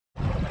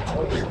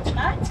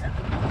That's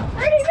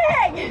pretty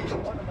big.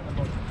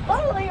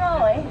 Holy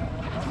moly.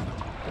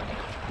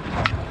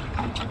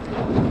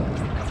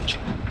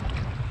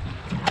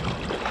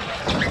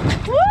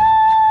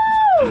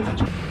 Woo!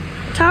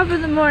 Top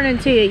of the morning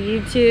to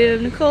you,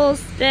 YouTube. Nicole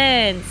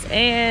spins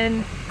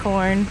and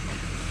corn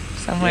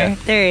somewhere. Yeah.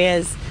 There he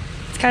is.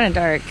 It's kind of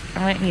dark. I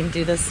might need to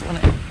do this when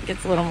it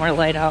gets a little more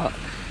light out.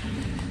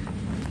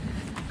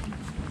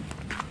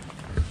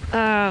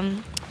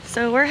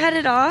 So we're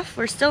headed off.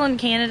 We're still in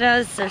Canada.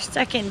 It's our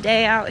second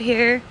day out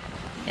here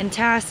in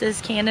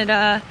Tahsis,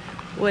 Canada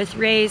with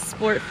Ray's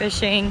sport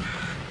fishing.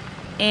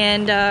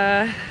 And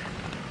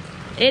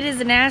it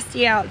is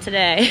nasty out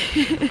today.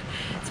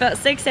 It's about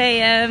 6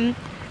 a.m.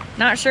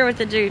 Not sure what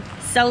the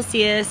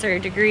Celsius or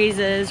degrees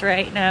is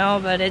right now,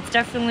 but it's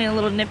definitely a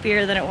little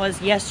nippier than it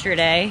was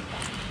yesterday.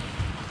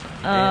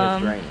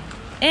 And it's raining.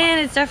 And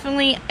it's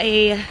definitely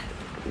a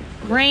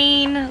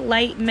rain,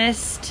 light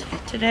mist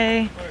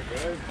today.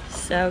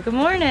 So good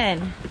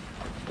morning.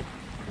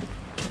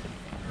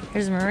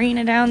 There's a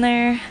marina down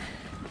there.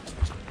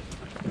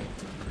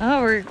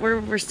 Oh,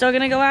 we're still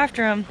gonna go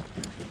after them.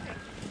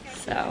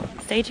 So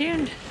stay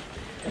tuned.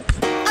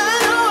 I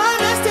know I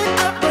messed it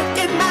up, but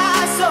in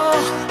my soul,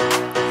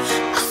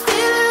 I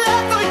feel a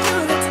love for you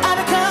that's out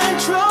of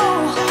control.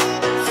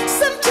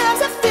 Sometimes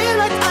I feel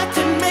like I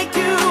can make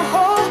you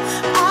whole.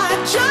 I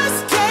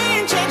just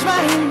can't change my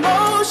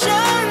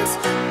emotions.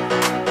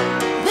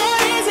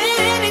 There isn't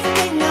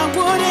anything I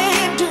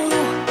wouldn't do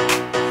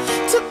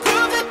to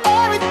prove that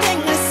everything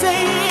I say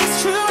is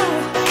true.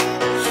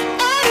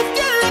 And if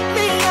you let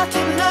me, I'll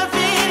keep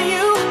loving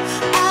you.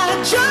 I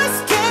just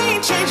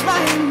can't change my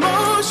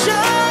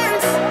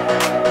emotions.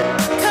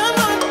 Come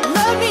on,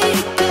 love me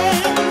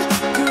again.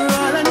 You're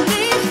all I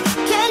need.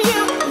 Can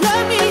you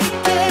love me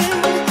again?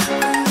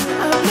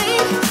 Love me.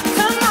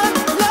 Come on,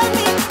 love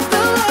me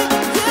the way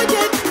you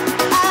did.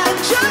 I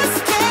just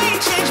can't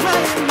change my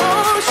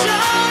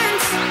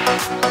emotions.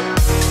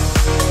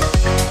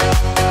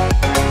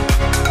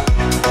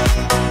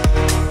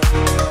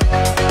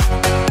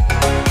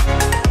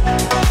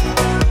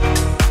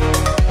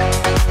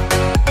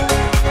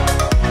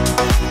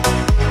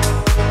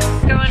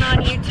 Going on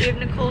YouTube,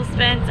 Nicole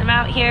Spence. I'm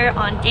out here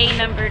on day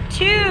number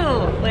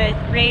 2 with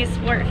Ray's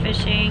sport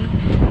fishing.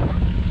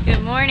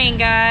 Good morning,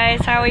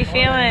 guys. How are we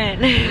feeling?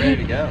 Ready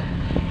to go.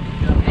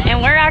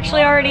 And we're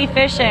actually already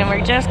fishing.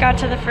 We just got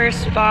to the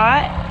first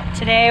spot.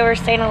 Today we're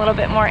staying a little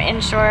bit more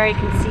inshore. You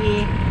can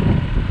see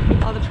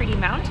all the pretty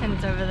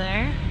mountains over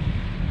there.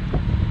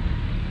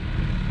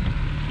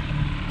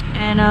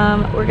 And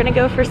we're gonna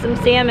go for some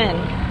salmon.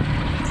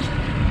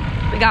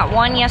 We got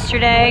one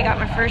yesterday, got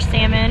my first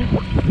salmon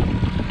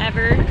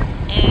ever,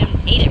 and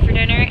ate it for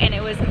dinner, and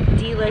it was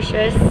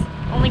delicious.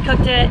 Only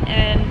cooked it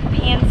and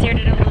pan seared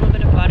it in a little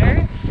bit of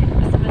butter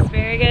with some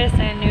asparagus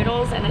and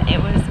noodles, and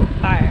it was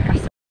fire.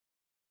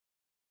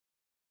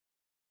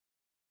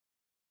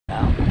 So,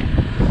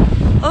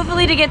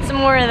 hopefully to get some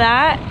more of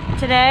that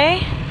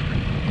today.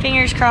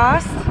 Fingers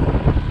crossed.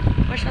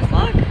 Wish us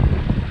luck.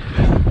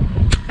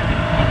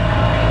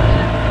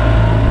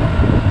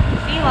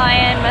 Sea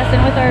lion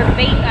messing with our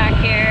bait back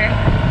here.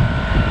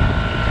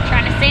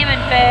 Trying to salmon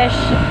fish.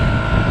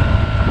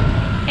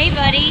 Hey,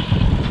 buddy.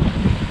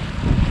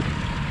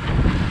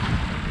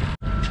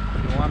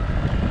 You want?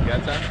 You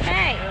got time?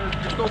 Hey.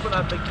 Just open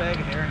that big bag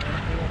in here and it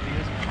won't be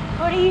easy.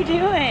 What are you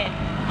doing?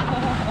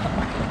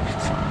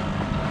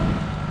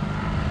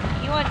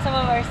 You want some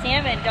of our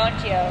salmon,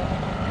 don't you?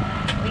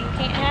 Well, you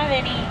can't have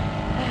any.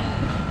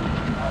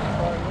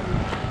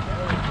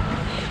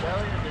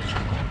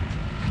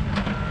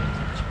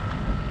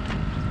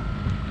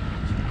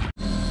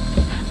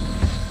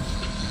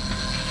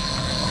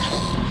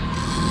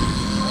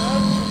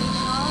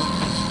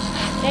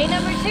 Day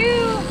number 2.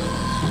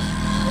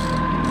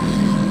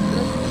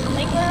 I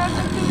think we're up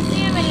to some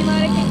salmon. He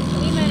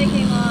might have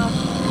came off.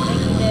 I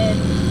think he did.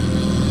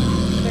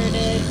 Sure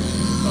did.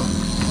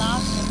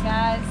 Lost him,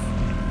 guys.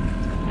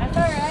 That's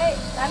alright.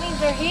 That means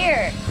they're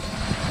here.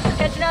 Let's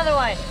catch another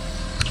one.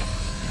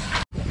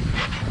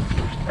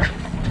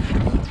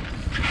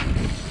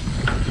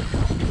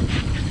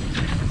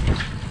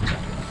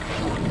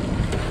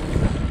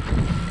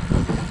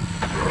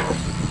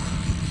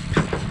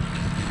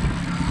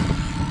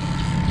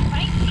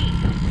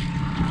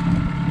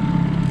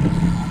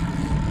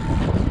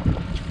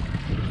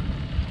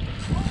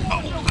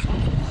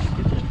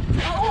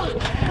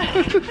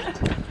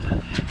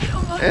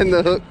 And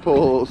the hook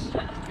pulls.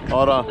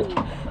 Hold on.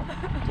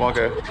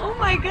 Walker. Oh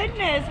my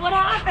goodness, what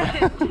happened?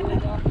 I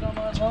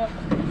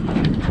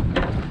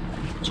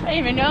didn't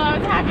even know that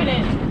was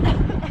happening.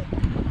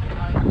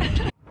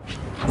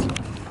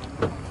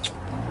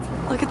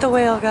 Look at the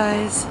whale,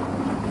 guys.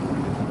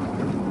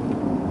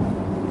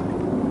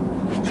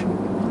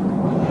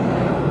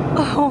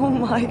 Oh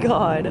my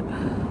god.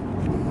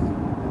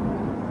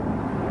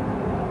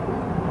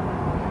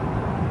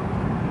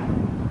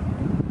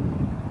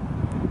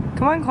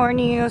 Come on,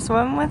 Corny, you go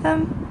swim with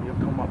him? He'll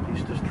come up,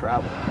 he's just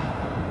traveling.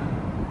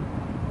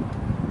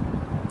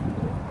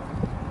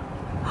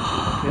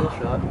 Tail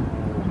shot.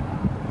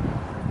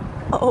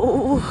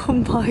 Oh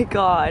my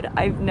God,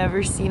 I've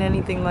never seen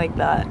anything like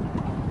that.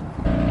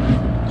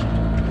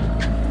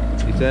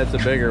 He said it's a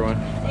bigger one.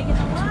 Taking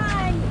the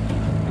line.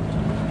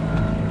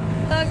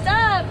 Hooked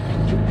up.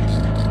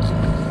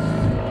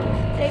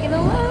 Taking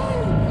the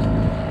line.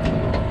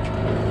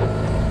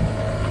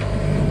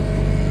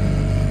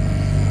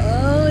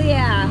 Oh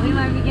yeah, we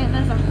might be getting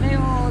us a big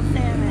old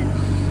salmon.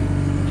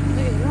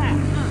 Look at that.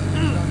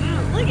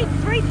 Look,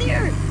 it's right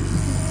there.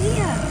 See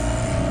ya.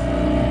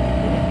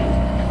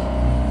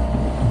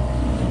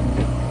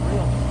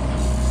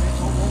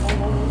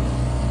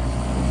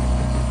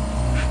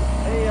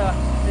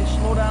 Hey,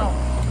 slow down.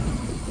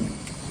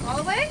 All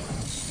the way?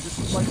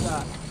 Just like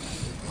that.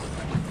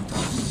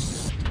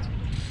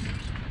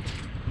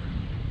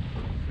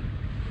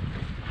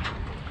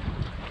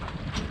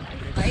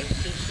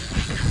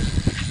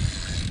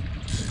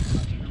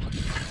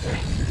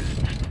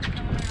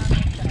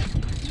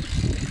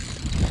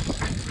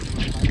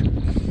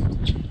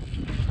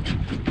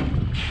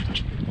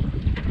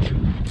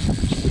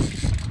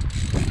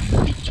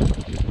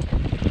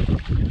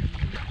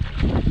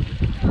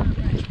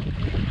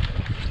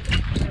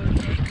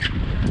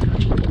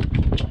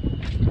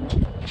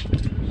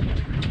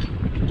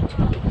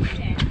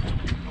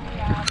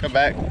 Come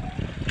back.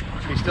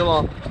 He's still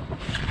on.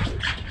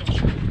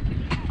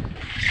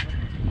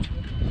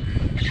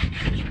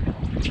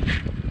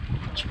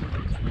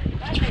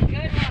 That's a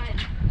good one.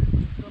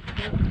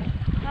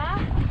 Huh?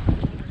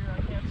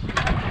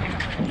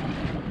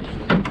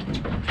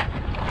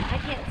 I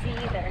can't see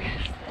either.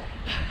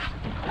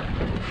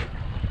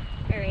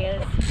 There he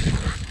is.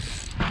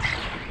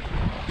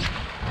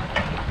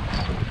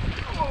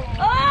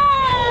 Oh!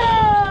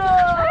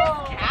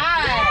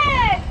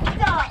 Yes!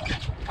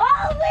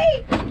 Holy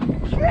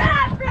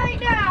crap right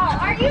now!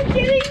 Are you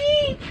kidding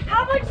me?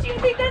 How much do you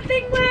think that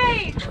thing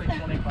weighs?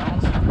 20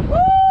 pounds. Woo!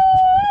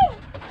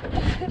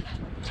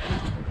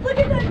 Look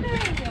at that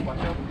thing!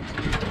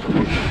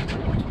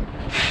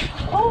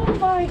 Oh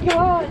my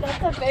God,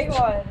 that's a big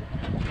one.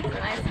 That's a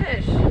nice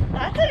fish.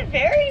 That's a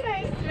very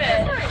nice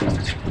fish.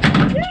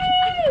 Yay!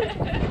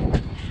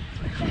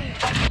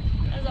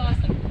 That's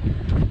awesome.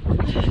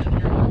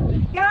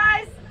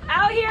 Guys,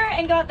 out here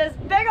and got this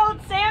big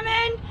old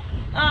salmon.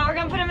 We're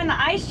gonna put him in the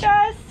ice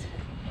chest.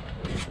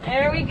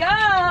 There we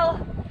go.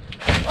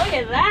 Look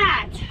at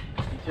that.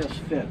 It just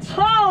fits.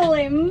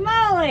 Holy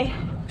moly.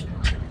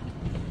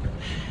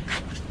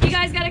 You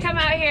guys gotta come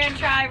out here and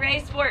try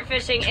Ray's sport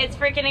fishing. It's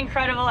freaking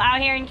incredible out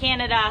here in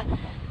Canada.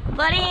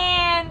 Bloody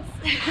hands.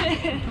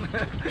 Here,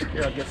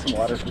 I'll get some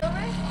water.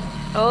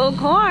 Oh,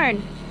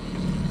 corn.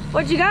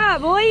 What you got,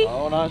 boy?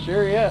 Oh, not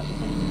sure yet.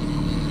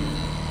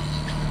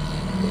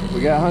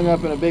 We got hung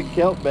up in a big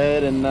kelp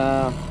bed and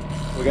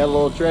we got a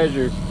little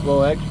treasure, a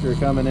little extra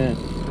coming in.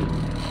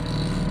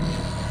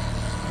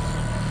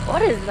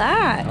 What is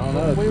that? I don't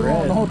know, it's We red.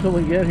 won't know till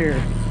we get here.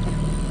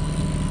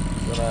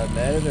 Should I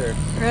net it or?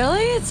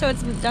 Really? So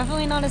it's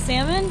definitely not a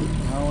salmon?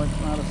 No, it's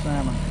not a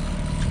salmon.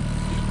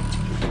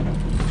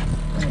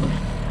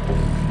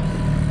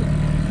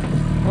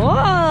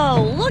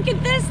 Whoa, look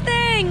at this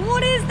thing.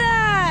 What is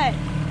that?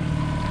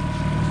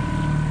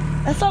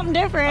 That's something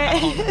different.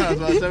 I was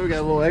about to say we got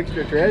a little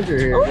extra treasure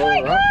here. Oh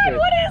my God,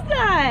 what is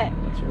that?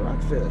 It's a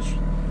rockfish.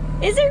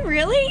 Is it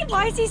really?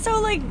 Why is he so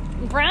like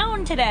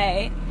brown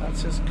today?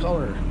 That's his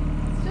color.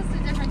 It's just a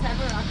different type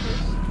of rockfish.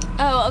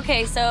 Oh,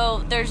 okay,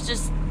 so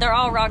they're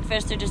all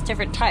rockfish, they're just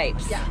different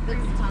types. Yeah,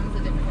 there's tons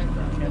of different types of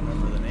I rockfish. can't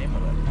remember the name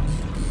of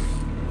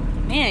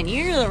it. Man,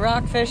 you're the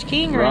rockfish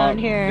king around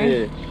here.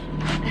 Rockfish.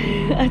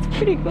 That's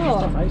pretty It's a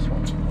cool. nice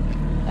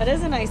one. That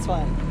is a nice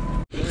one.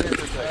 He's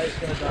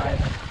gonna die.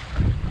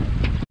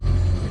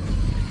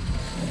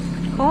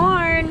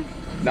 Corn.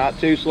 Not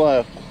too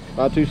slow.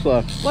 Not too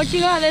slow. What you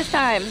got this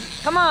time?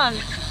 Come on.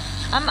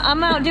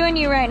 I'm outdoing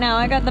you right now.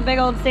 I got the big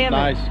old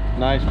salmon.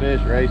 Nice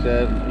fish, Ray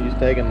said. He's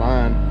taking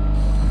line.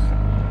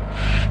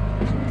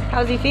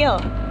 How's he feel?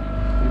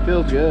 He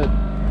feels good.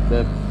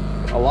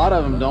 A lot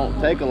of them don't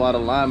take a lot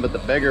of line, but the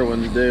bigger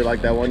ones do,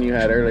 like that one you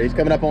had earlier. He's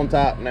coming up on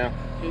top now.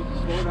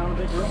 Slow down a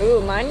bit, girl.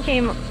 Ooh, mine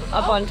came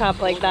up on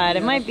top like that.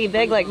 It might be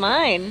big like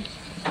mine.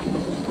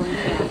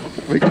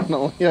 We can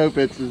only hope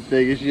it's as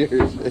big as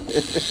yours.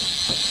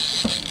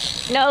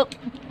 Nope,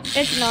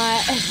 it's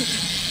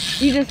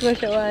not. You just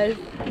wish it was.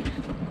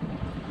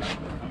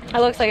 It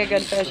looks like a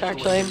good fish,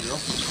 actually.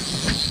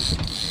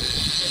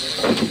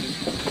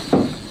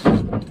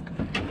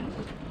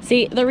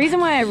 See, the reason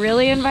why I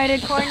really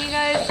invited Corn, you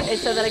guys,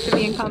 is so that I could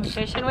be in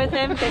competition with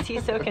him because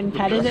he's so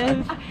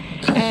competitive.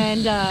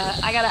 And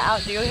I gotta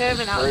outdo him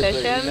and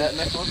outfish him.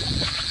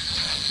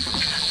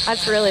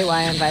 That's really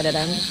why I invited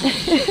him.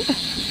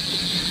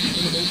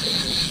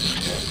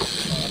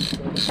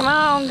 Come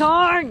on,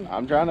 Corn!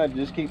 I'm trying to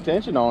just keep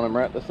tension on him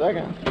right this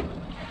second.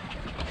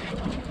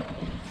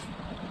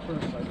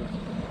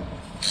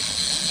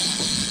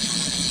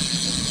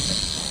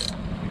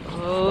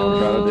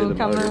 Oh,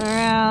 coming motor.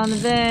 around the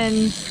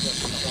bend.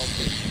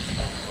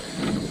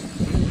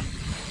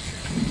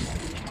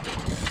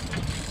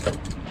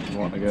 You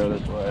want to go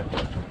this way?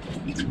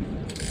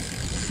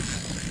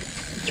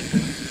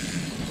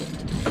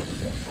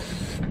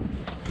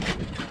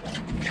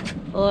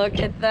 Look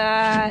at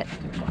that.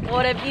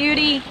 What a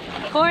beauty.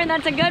 Corn,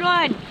 that's a good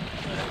one.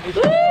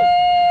 Woo!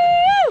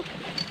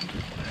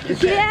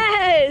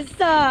 Yes!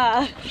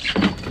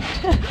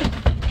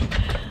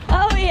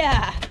 Oh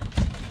yeah.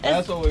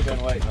 That's what we've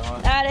been waiting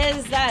on.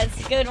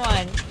 That's a good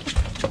one.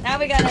 Now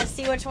we gotta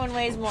see which one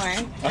weighs more.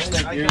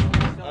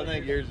 I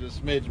think yours is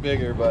a smidge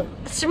bigger, but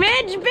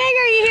Smidge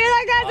bigger, you hear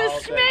that, guys? I'll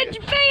A smidge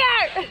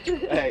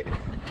bigger! hey,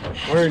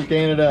 we're in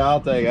Canada,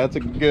 I'll take it. That's a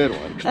good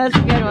one. That's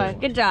a good one.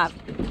 Good job.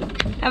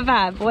 High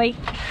five, boy.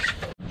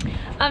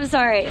 I'm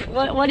sorry.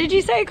 What did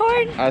you say,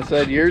 Corn? I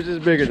said yours is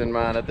bigger than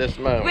mine at this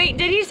moment. Wait,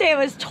 did you say it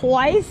was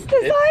twice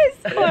the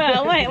size? Hold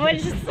on, wait, what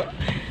just...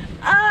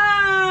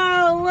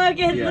 Oh, look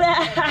at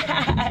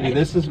that. See,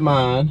 this is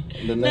mine.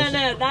 Then this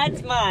No,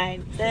 that's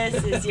mine.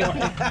 This is yours.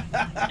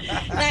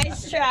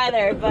 Nice try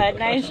there, bud.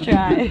 Nice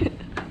try.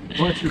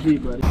 What's your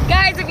beat, buddy?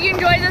 Guys, if you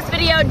enjoyed this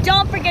video,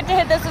 don't forget to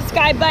hit the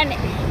subscribe button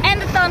and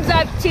the thumbs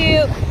up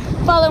to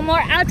follow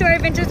more outdoor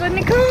adventures with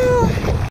Nicole.